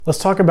Let's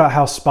talk about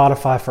how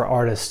Spotify for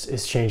Artists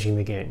is changing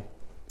the game.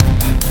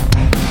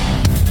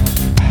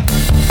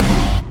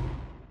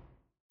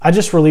 I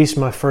just released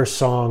my first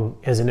song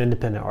as an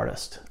independent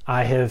artist.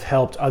 I have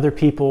helped other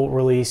people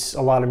release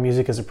a lot of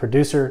music as a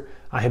producer.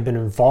 I have been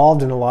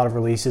involved in a lot of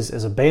releases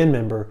as a band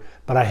member,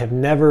 but I have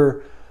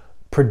never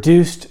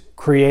produced,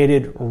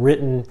 created,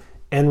 written,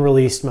 and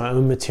released my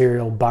own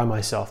material by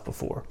myself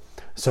before.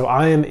 So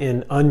I am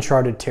in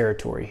uncharted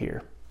territory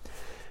here.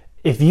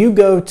 If you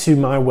go to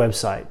my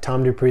website,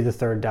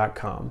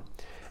 tomdupreethird.com,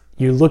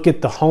 you look at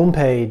the home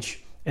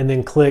page and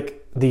then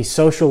click the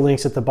social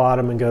links at the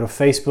bottom and go to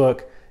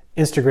Facebook,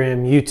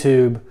 Instagram,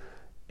 YouTube,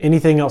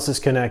 anything else that's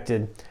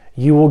connected,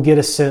 you will get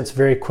a sense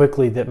very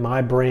quickly that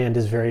my brand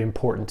is very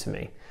important to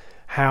me.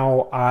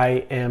 How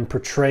I am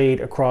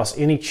portrayed across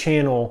any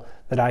channel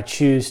that I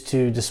choose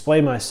to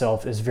display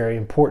myself is very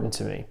important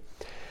to me.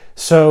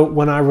 So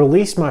when I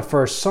released my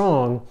first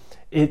song,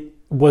 it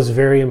was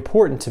very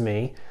important to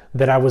me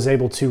that I was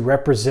able to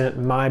represent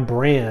my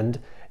brand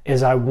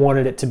as I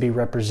wanted it to be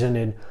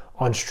represented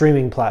on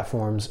streaming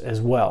platforms as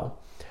well.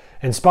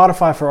 And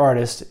Spotify for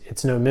Artists,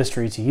 it's no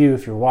mystery to you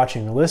if you're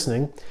watching or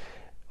listening,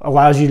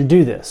 allows you to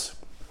do this.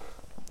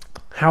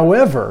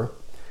 However,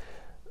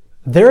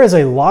 there is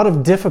a lot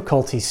of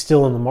difficulty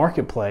still in the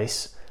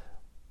marketplace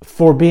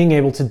for being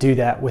able to do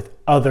that with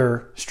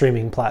other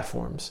streaming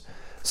platforms.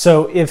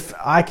 So if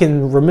I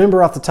can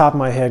remember off the top of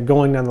my head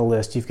going down the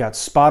list, you've got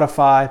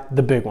Spotify,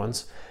 the big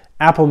ones,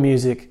 Apple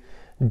Music,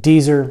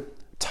 Deezer,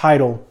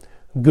 Tidal,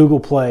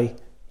 Google Play,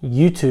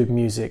 YouTube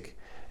Music,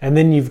 and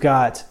then you've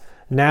got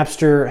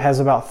Napster has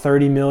about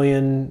 30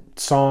 million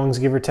songs,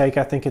 give or take,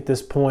 I think at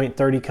this point,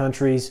 30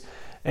 countries,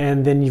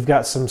 and then you've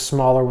got some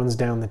smaller ones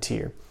down the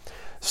tier.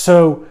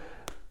 So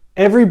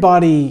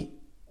everybody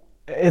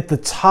at the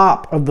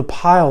top of the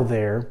pile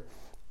there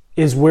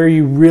is where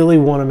you really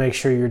want to make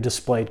sure you're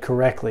displayed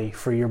correctly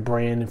for your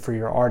brand and for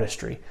your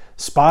artistry.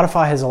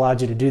 Spotify has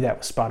allowed you to do that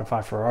with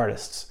Spotify for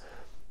Artists.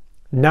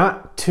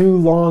 Not too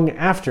long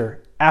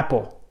after,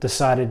 Apple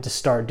decided to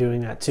start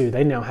doing that too.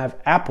 They now have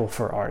Apple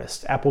for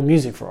Artists, Apple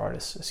Music for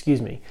Artists, excuse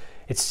me.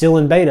 It's still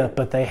in beta,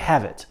 but they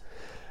have it.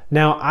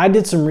 Now, I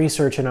did some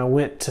research and I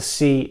went to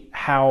see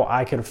how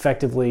I could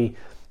effectively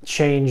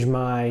change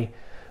my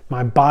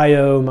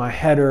bio, my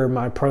header,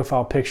 my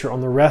profile picture on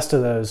the rest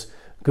of those,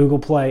 Google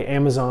Play,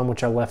 Amazon,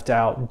 which I left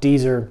out,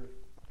 Deezer,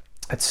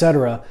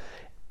 etc.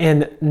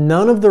 And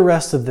none of the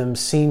rest of them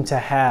seem to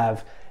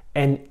have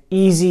an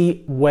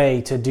easy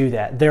way to do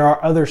that. There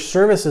are other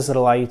services that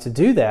allow you to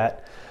do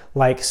that,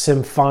 like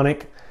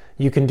Symphonic.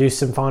 You can do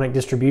Symphonic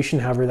distribution,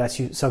 however,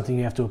 that's something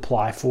you have to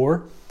apply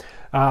for.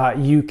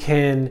 You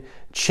can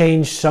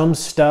change some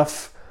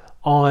stuff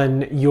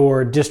on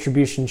your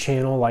distribution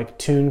channel, like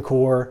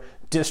TuneCore,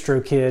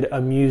 DistroKid,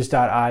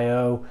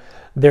 Amuse.io.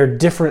 There are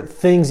different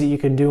things that you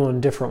can do on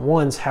different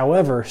ones.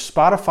 However,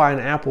 Spotify and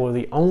Apple are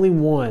the only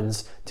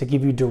ones to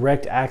give you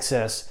direct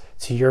access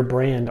to your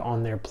brand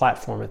on their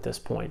platform at this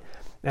point.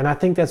 And I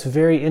think that's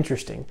very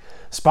interesting.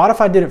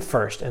 Spotify did it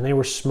first, and they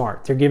were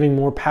smart. They're giving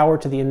more power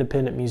to the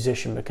independent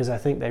musician because I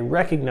think they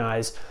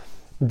recognize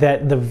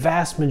that the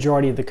vast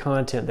majority of the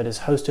content that is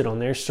hosted on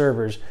their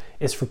servers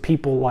is for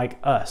people like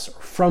us,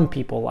 or from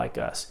people like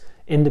us,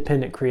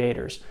 independent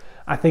creators.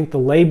 I think the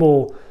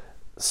label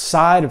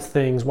side of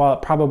things, while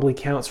it probably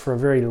counts for a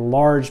very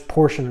large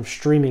portion of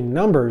streaming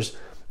numbers,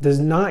 does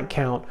not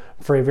count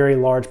for a very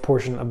large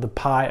portion of the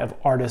pie of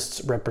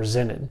artists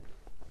represented.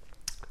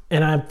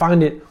 And I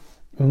find it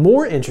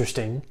more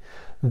interesting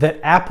that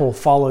Apple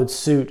followed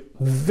suit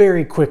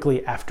very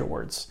quickly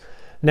afterwards.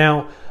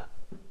 Now,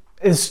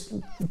 this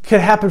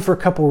could happen for a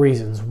couple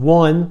reasons.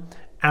 One,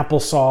 Apple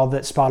saw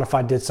that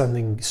Spotify did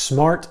something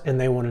smart and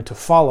they wanted to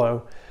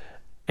follow,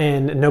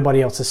 and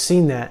nobody else has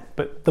seen that.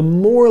 But the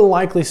more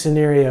likely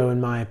scenario,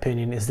 in my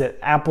opinion, is that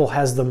Apple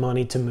has the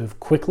money to move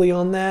quickly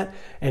on that,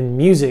 and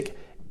music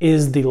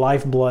is the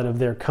lifeblood of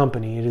their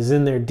company. It is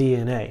in their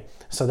DNA.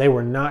 So they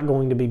were not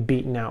going to be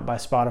beaten out by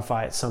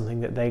Spotify at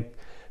something that they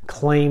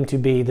claim to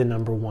be the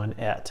number one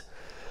at.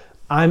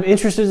 I'm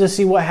interested to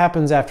see what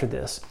happens after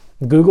this.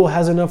 Google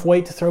has enough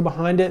weight to throw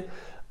behind it.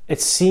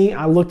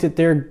 I looked at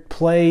their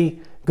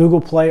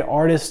Google Play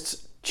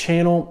Artists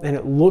channel, and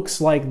it looks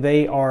like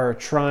they are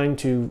trying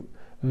to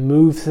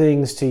move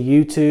things to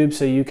YouTube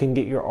so you can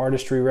get your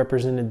artistry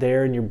represented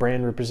there and your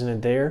brand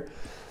represented there.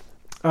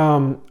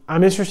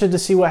 I'm interested to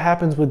see what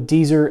happens with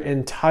Deezer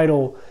and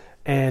Tidal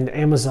and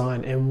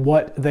Amazon and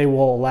what they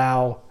will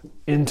allow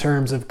in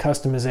terms of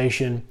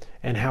customization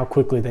and how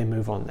quickly they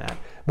move on that.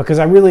 Because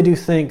I really do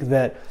think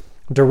that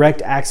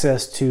direct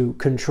access to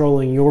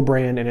controlling your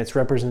brand and its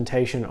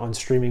representation on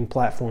streaming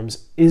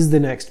platforms is the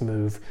next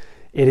move.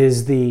 It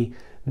is the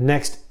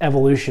next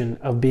evolution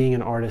of being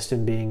an artist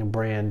and being a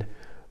brand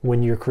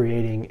when you're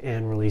creating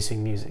and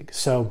releasing music.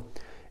 So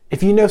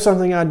if you know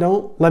something I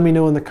don't, let me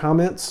know in the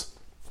comments.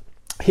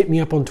 Hit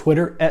me up on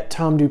Twitter at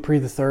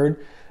TomDupreeIII,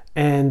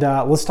 and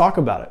let's talk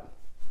about it.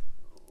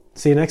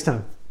 See you next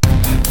time.